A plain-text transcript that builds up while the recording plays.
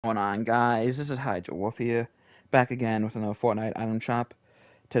Going on, guys? This is Hydra Wolf here, back again with another Fortnite item shop.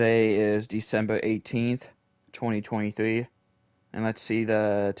 Today is December 18th, 2023, and let's see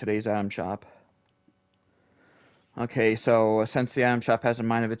today's item shop. Okay, so since the item shop has a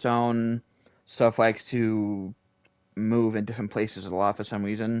mind of its own, stuff likes to move in different places a lot for some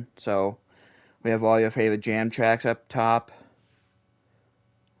reason. So we have all your favorite jam tracks up top.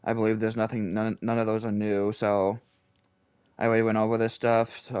 I believe there's none of those are new, so I already went over this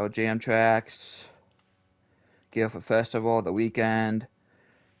stuff. So jam tracks, Gear for Festival, The Weekend,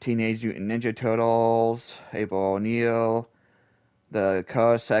 Teenage Mutant Ninja Turtles, April O'Neil, the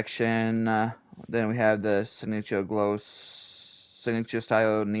color section. Then we have the signature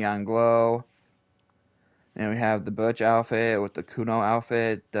style neon glow. Then we have the Birch outfit with the Kuno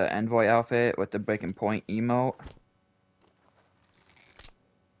outfit, the Envoy outfit with the Breaking Point emote,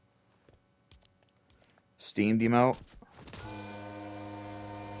 Steamed emote.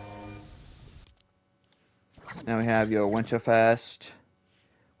 Then we have your Winterfest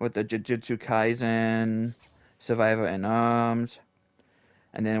with the Jujutsu Kaisen, Survivor in Arms.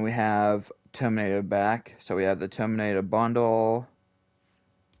 And then we have Terminator back. So we have the Terminator bundle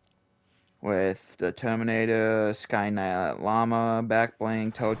with the Terminator, Skynet Llama, Back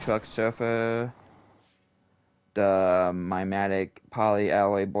Bling, Tow Truck Surfer, the Mimetic Poly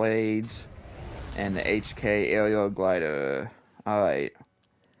Alloy Blades, and the HK Aerial Glider. Alright,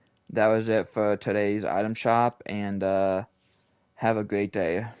 that was it for today's item shop, and have a great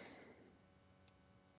day.